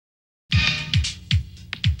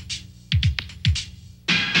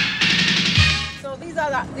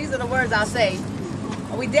these are the words I'll say.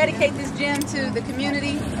 We dedicate this gym to the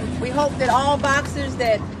community. We hope that all boxers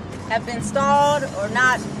that have been stalled or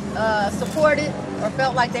not supported or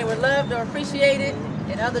felt like they were loved or appreciated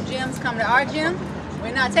in other gyms come to our gym.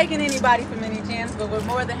 We're not taking anybody from any gyms, but we're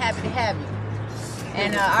more than happy to have you.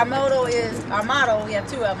 And our motto, we have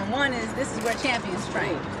two of them. One is, this is where champions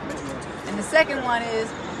train. And the second one is,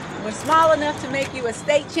 we're small enough to make you a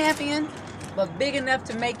state champion, but big enough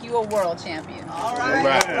to make you a world champion. All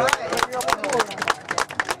right. All right.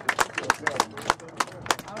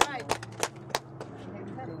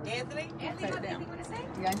 Anthony, what do you want to say?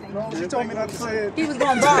 No, she told me not to say it. He was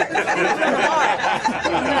going bar.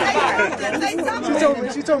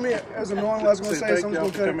 She told me as a normal I was going to say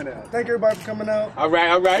something. Thank everybody for coming out. All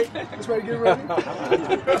right, all right. Let's ready to get ready. I'm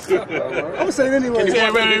going to say it anyway. Can you say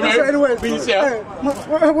it ready? Anyway, Be yourself.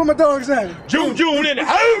 Hey, where my dog's at? June in the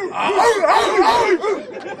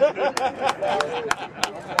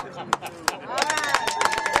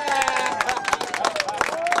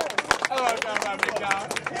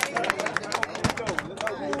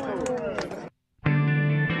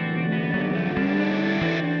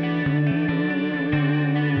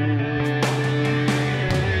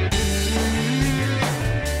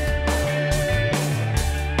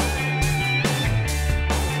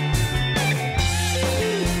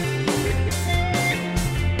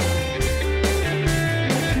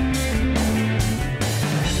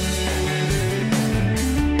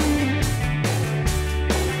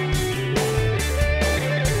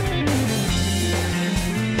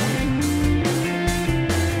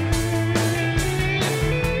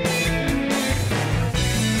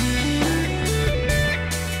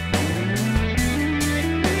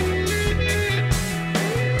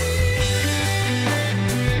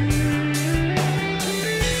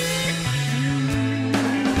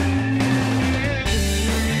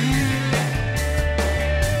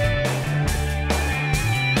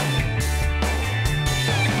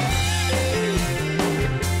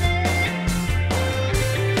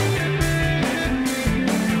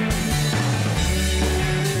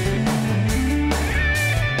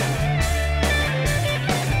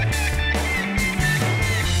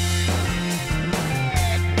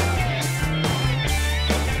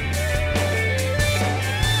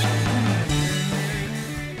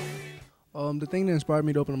The thing that inspired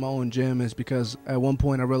me to open my own gym is because at one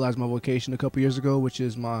point I realized my vocation a couple years ago, which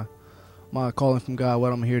is my calling from God,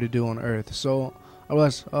 what I'm here to do on earth. So I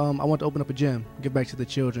realized I want to open up a gym, give back to the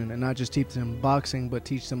children, and not just teach them boxing, but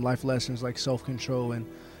teach them life lessons like self-control and,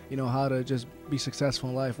 you know, how to just be successful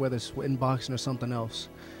in life, whether it's in boxing or something else.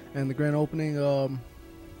 And the grand opening, I don't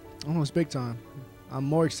know, it's big time. I'm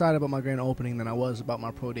more excited about my grand opening than I was about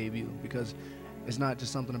my pro debut, because it's not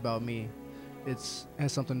just something about me. It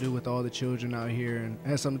has something to do with all the children out here, and it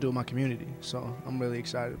has something to do with my community. So I'm really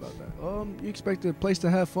excited about that. You expect the place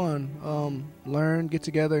to have fun, learn, get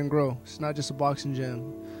together, and grow. It's not just a boxing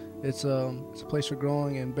gym. It's a place for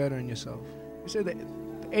growing and bettering yourself. You say the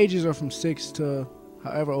ages are from 6 to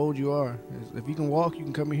however old you are. If you can walk, you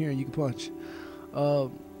can come in here and you can punch.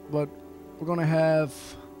 But we're gonna have,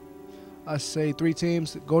 I say, 3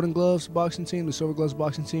 teams: the Golden Gloves boxing team, the Silver Gloves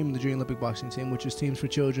boxing team, and the Junior Olympic boxing team, which is teams for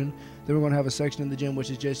children. Then we're going to have a section in the gym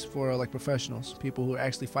which is just for like professionals, people who are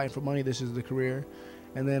actually fighting for money. This is the career.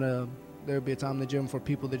 And then there'll be a time in the gym for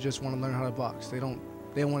people that just want to learn how to box. They don't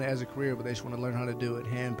want it as a career, but they just want to learn how to do it.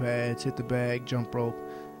 Hand pads, hit the bag, jump rope,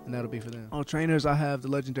 and that'll be for them. On trainers, I have the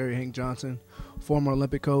legendary Hank Johnson, former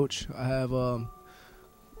Olympic coach. I have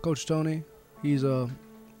Coach Tony. He's a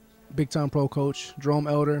big-time pro coach. Jerome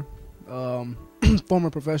Elder, former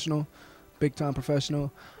professional, big-time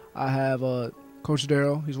professional. I have Coach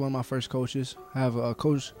Darrell. He's one of my first coaches. I have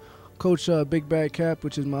Coach Big Bad Cap,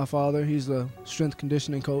 which is my father. He's the strength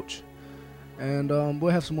conditioning coach. And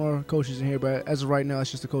we'll have some more coaches in here, but as of right now,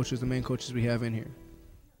 it's just the main coaches we have in here.